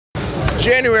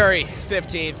January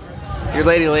 15th, your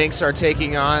Lady Lynx are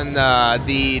taking on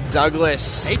the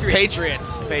Douglas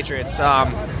Patriots.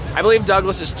 I believe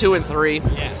Douglas is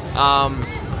 2-3. Yes.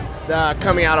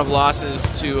 Coming out of losses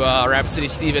to Rapid City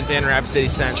Stevens and Rapid City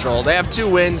Central. They have 2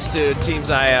 wins to teams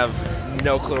I have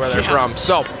no clue where they're from.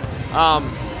 So, I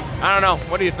don't know.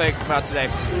 What do you think about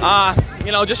today?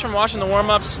 Just from watching the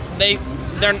warm-ups,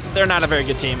 they're not a very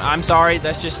good team. I'm sorry.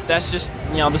 That's just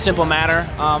the simple matter.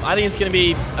 I think it's going to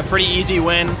be a pretty easy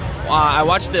win. I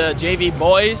watched the JV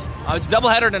boys. It's a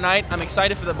doubleheader tonight. I'm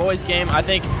excited for the boys game. I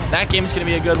think that game is going to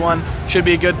be a good one. Should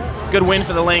be a good win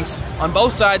for the Lynx on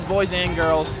both sides, boys and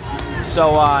girls.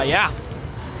 So yeah,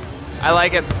 I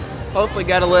like it. Hopefully,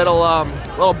 get a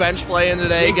little bench play in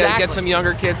today. Exactly. Get some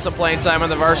younger kids some playing time on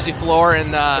the varsity floor,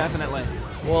 and definitely.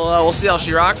 We'll see how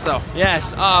she rocks, though.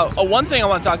 Yes. One thing I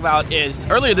want to talk about is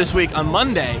earlier this week on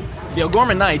Monday, the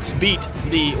O'Gorman Knights beat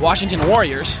the Washington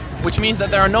Warriors, which means that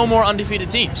there are no more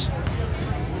undefeated teams,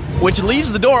 which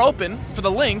leaves the door open for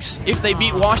the Lynx if they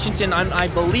beat Washington on, I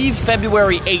believe,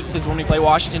 February 8th is when we play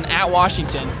Washington at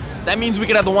Washington. That means we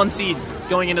could have the 1 seed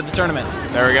going into the tournament.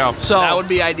 There we go. So that would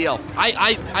be ideal.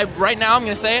 I right now I'm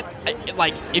going to say it.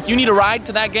 If you need a ride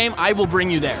to that game, I will bring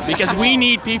you there because we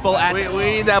need people at. We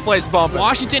need that place bumping.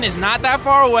 Washington is not that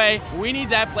far away. We need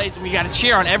that place. We got to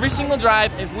cheer on every single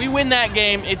drive. If we win that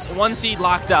game, it's 1 seed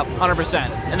locked up, 100%,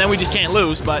 and then we just can't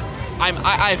lose. But I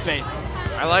have faith.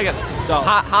 I like it. So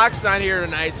Hawk's not here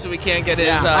tonight, so we can't get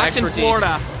his Hawk's expertise. in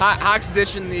Florida. Hawk's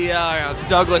ditching the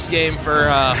Douglas game for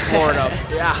Florida.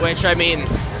 Yeah. Which, I mean,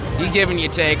 you give and you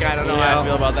take. I don't know how I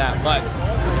feel about that. But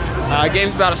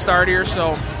game's about to start here,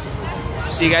 so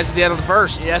see you guys at the end of the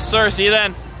first. Yes, sir. See you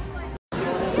then.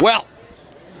 Well,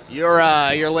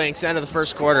 your Lynx, end of the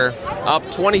first quarter, up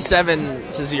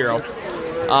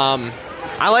 27-0.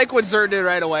 I like what Zert did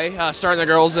right away, starting the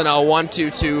girls in a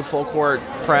 1-2-2 full court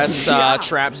press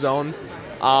trap zone.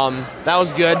 That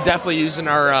was good. Definitely using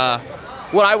our,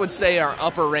 what I would say, our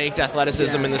upper ranked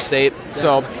athleticism in the state.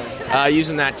 So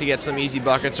using that to get some easy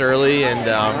buckets early, and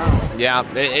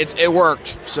it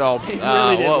worked. So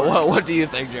what do you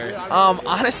think, Jerry?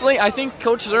 Honestly, I think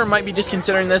Coach Zert might be just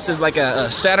considering this as like a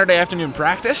Saturday afternoon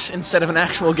practice instead of an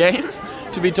actual game,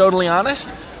 to be totally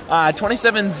honest.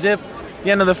 27-0. The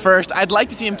end of the first. I'd like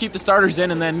to see him keep the starters in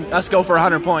and then us go for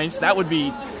 100 points. That would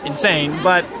be insane,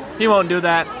 but he won't do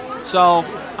that. So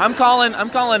I'm calling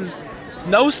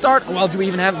no start. Well, did we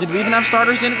even have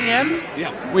starters in at the end?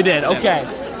 Yeah, we did. Okay,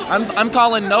 I'm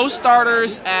calling no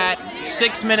starters at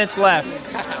 6 minutes left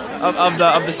of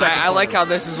the second. I like how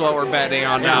this is what we're betting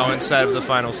on now instead of the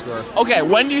final score. Okay,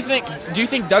 when do you think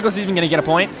Douglas is even going to get a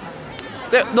point?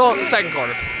 No, second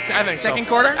quarter. I think second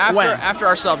quarter? After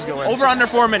our subs go in. Over under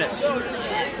 4 minutes.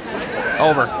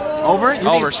 Over.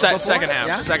 Over? Second half.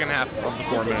 Yeah? Second half of the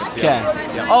 4 minutes. Okay.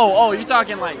 Yeah. Oh, you're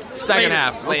talking like second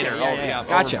half later. Okay, yeah.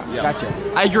 Gotcha. Yeah.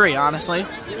 I agree, honestly.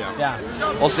 Yeah.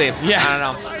 We'll see. Yes. I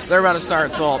don't know. They're about to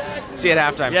start, so I'll see you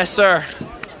at halftime. Yes, sir.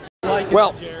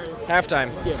 Well,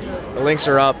 halftime. The Lynx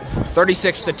are up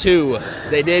 36-2.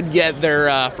 They did get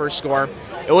their first score.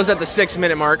 It was at the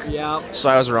 6-minute mark. Yeah. So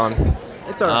I was wrong.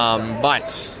 It's all right.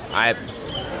 But I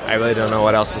really don't know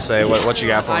what else to say. What you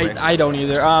got for me? I don't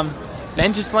either.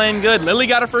 Bench is playing good. Lily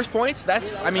got her first points.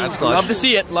 That's clutch. Love to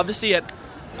see it.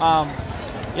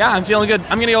 I'm feeling good.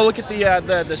 I'm gonna go look at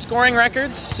the scoring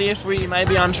records, see if we might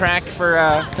be on track for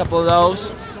a couple of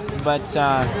those. But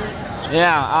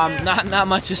not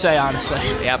much to say, honestly.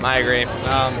 Yep, I agree.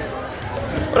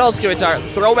 What else can we talk?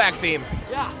 Throwback theme.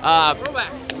 Yeah.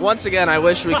 Throwback. Once again, I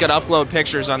wish we could upload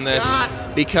pictures on this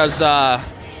because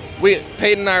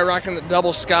Peyton and I are rocking the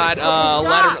double Scott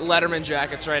Letterman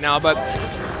jackets right now. But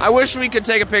I wish we could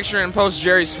take a picture and post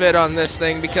Jerry's fit on this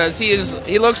thing because he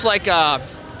looks like an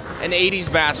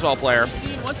 80s basketball player.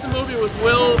 What's the movie with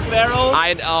Will Ferrell?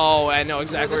 I know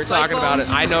exactly what you're talking about.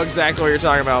 I know exactly what you're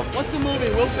talking about. What's the movie?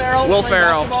 Will Ferrell? Will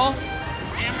Ferrell. Basketball?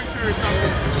 Amateur or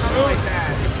something like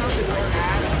that. It's something like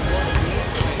that.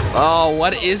 Oh,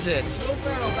 what is it? Will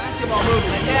Ferrell basketball movie.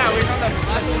 Yeah, we're on the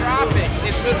tropics.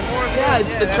 It's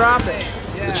the tropics.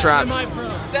 The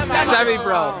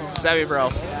Semi-Pro.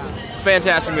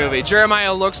 Fantastic movie.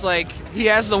 Jeremiah looks like he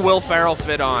has the Will Ferrell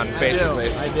fit on, basically.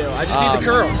 I do. I just need the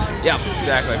curls. Yeah,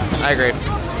 exactly. I agree.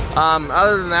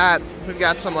 Other than that, we've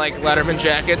got some like Letterman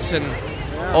jackets and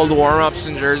old warm-ups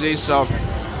and jerseys, so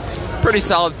pretty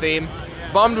solid theme.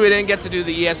 Bummed we didn't get to do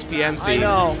the ESPN theme. I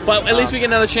know, but at least we get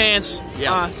another chance.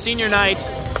 Yeah. Senior night.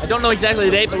 I don't know exactly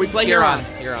the date, but we play Huron.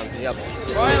 Yep.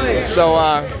 So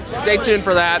stay tuned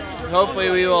for that. Hopefully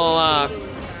we will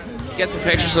get some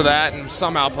pictures of that and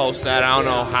somehow post that. I don't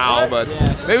know how, but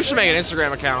maybe we should make an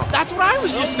Instagram account. That's what I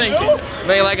was just thinking.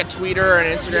 Maybe like a Twitter or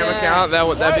an Instagram account.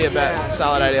 That'd be a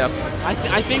solid idea.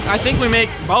 I think we make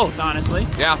both, honestly.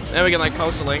 Yeah, then we can like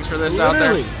post the links for this out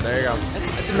there. There you go.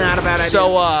 It's not a bad idea.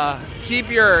 So keep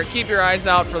your eyes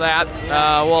out for that.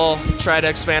 We'll try to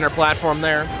expand our platform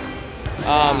there.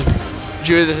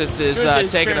 Judith is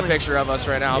taking a picture of us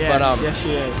right now, yes,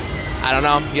 she is. I don't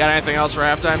know. You got anything else for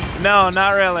halftime? No,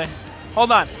 not really.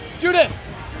 Hold on, Judith.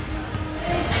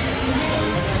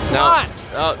 No. Come on.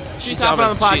 Oh, she's hopping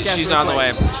on the podcast. She's on the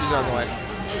way. She's on the way.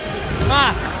 Come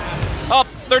on. Up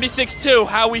 36-2.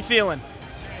 How we feeling?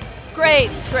 Great.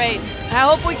 I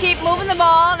hope we keep moving the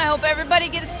ball, and I hope everybody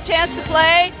gets a chance to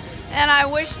play. And I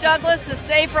wish Douglas a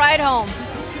safe ride home.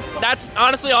 That's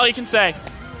honestly all you can say.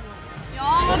 You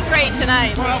all look great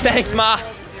tonight. Thanks, Ma.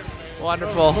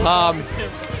 Wonderful.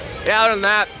 Yeah, other than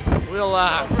that, we'll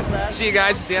see you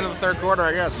guys at the end of the third quarter,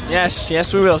 I guess.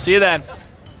 Yes, we will. See you then.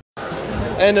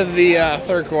 End of the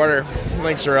third quarter.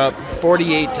 Links are up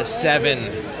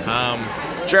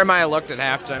 48-7. Jeremiah looked at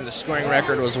halftime. The scoring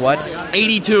record was what?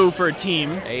 82 for a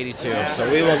team. 82. So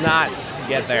we will not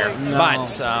get there. No.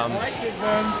 But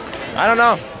I don't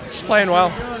know. Just playing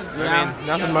well. I mean,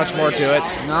 nothing much more to it.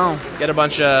 No. Get a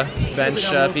bunch of bench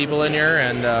people in here,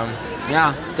 and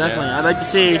yeah, definitely. I'd like to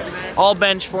see all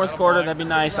bench fourth quarter. That'd be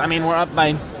nice. I mean, we're up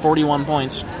by 41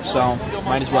 points, so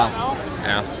might as well.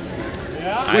 Yeah.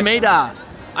 We made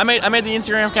I made the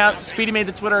Instagram account. Speedy made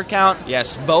the Twitter account.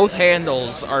 Yes, both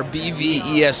handles are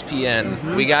BVESPN.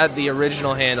 Mm-hmm. We got the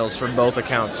original handles for both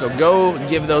accounts, so go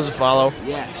give those a follow.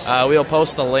 Yes. We'll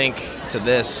post the link to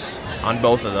this on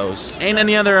both of those. And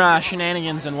any other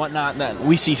shenanigans and whatnot that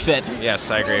we see fit.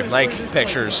 Yes, I agree. Like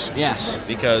pictures. Yes.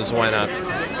 Because why not?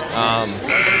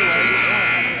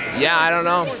 Yeah, I don't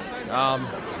know. I'm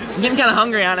getting kind of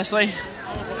hungry, honestly.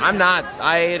 I'm not.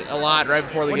 I ate a lot right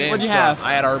before the game. What'd you have?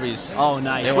 I had Arby's. Oh,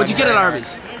 nice. What'd you get at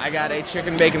Arby's? I got a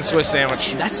chicken bacon Swiss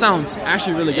sandwich. That sounds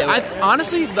actually really good.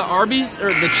 Honestly, the Arby's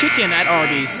or the chicken at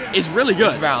Arby's is really good.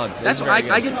 It's valid. That's why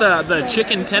I get the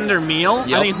chicken tender meal.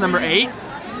 Yep. I think it's number 8.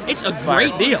 It's a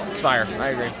great deal. It's fire. I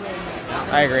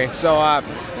agree. So,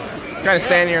 kind of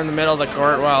standing here in the middle of the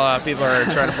court while people are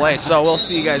trying to play. So we'll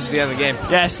see you guys at the end of the game.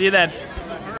 Yeah, see you then.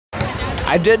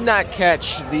 I did not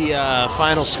catch the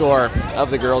final score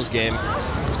of the girls' game.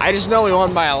 I just know we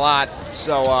won by a lot.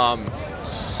 So,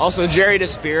 also Jerry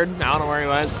disappeared. I don't know where he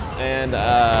went, and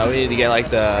we need to get like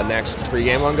the next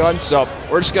pregame one going. So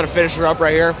we're just gonna finish her up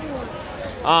right here.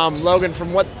 Logan,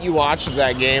 from what you watched of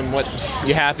that game,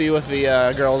 you happy with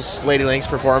the girls' Lady Lynx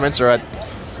performance, or what?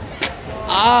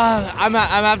 I'm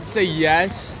have to say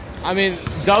yes. I mean,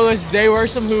 Douglas, they were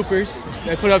some hoopers.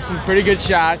 They put up some pretty good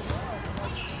shots.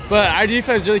 But our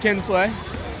defense really came to play.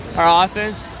 Our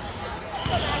offense,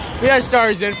 we had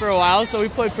stars in for a while, so we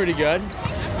played pretty good.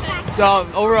 So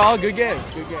overall, good game.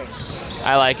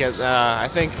 I like it. I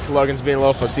think Logan's being a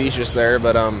little facetious there,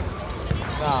 but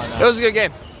it was a good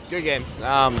game. Good game.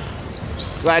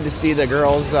 Glad to see the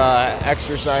girls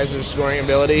exercise their scoring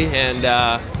ability and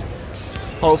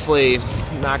hopefully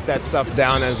knock that stuff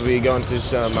down as we go into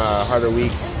some harder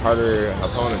weeks, harder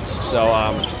opponents. So.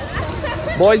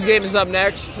 Boys game is up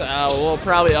next. We'll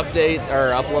probably update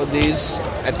or upload these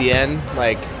at the end,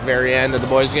 like very end of the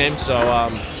boys game. So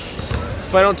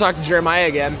if I don't talk to Jeremiah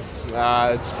again,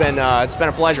 it's been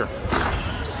a pleasure.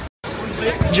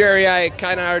 Jerry, I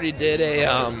kind of already did a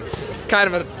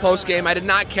kind of a post game. I did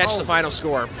not catch the final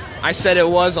score. I said it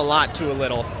was a lot to a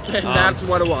little. That's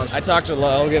what it was. I talked to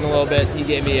Logan a little bit. He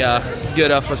gave me a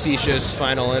good facetious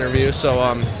final interview. So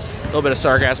a little bit of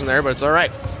sarcasm there, but it's all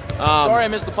right. Sorry I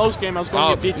missed the post game. I was going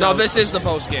to get pizza. No, this is the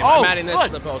post game. Oh, I'm adding this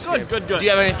to the post game. Good. Do you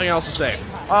have anything else to say?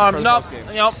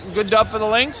 No. Good dub for the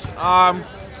Lynx.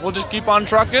 We'll just keep on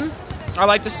trucking. I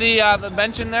like to see the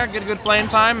bench in there get a good playing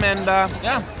time, and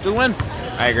good win.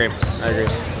 I agree.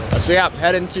 So yeah,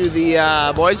 head into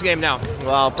the boys game now.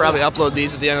 Well, I'll probably upload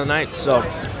these at the end of the night. So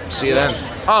see you then.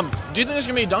 Do you think there's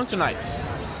gonna be a dunk tonight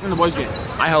in the boys game?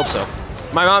 I hope so.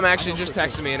 My mom actually just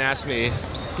texted me and asked me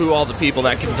who all the people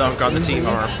that can dunk on the team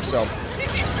are. So,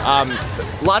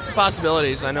 lots of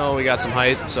possibilities. I know we got some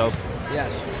height, so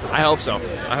yes, I hope so.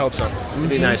 It'd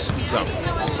be nice. So,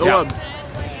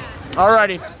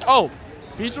 alrighty. Oh,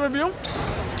 pizza review?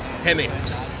 Hit me.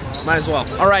 Might as well.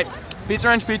 All right, Pizza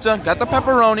Ranch pizza. Got the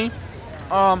pepperoni.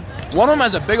 One of them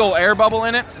has a big old air bubble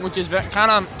in it, which is kind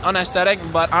of unaesthetic.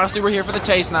 But honestly, we're here for the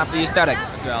taste, not for the aesthetic.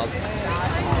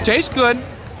 Tastes good.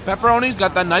 Pepperoni's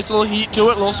got that nice little heat to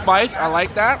it, little spice. I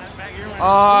like that.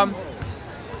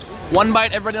 One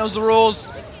bite, everybody knows the rules.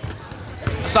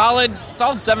 Solid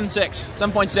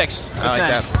 7.6. I like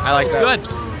that. It's good.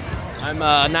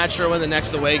 I'm not sure when the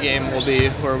next away game will be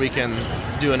where we can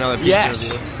do another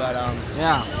pizza review. But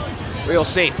yeah, we'll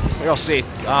see. We'll see.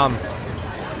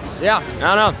 Yeah,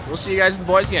 I don't know. We'll see you guys at the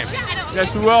boys' game.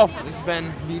 yes, we will. This has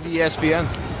been BVSPN.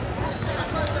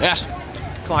 Yes.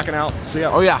 Clocking out. See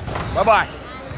ya. Oh yeah. Bye bye.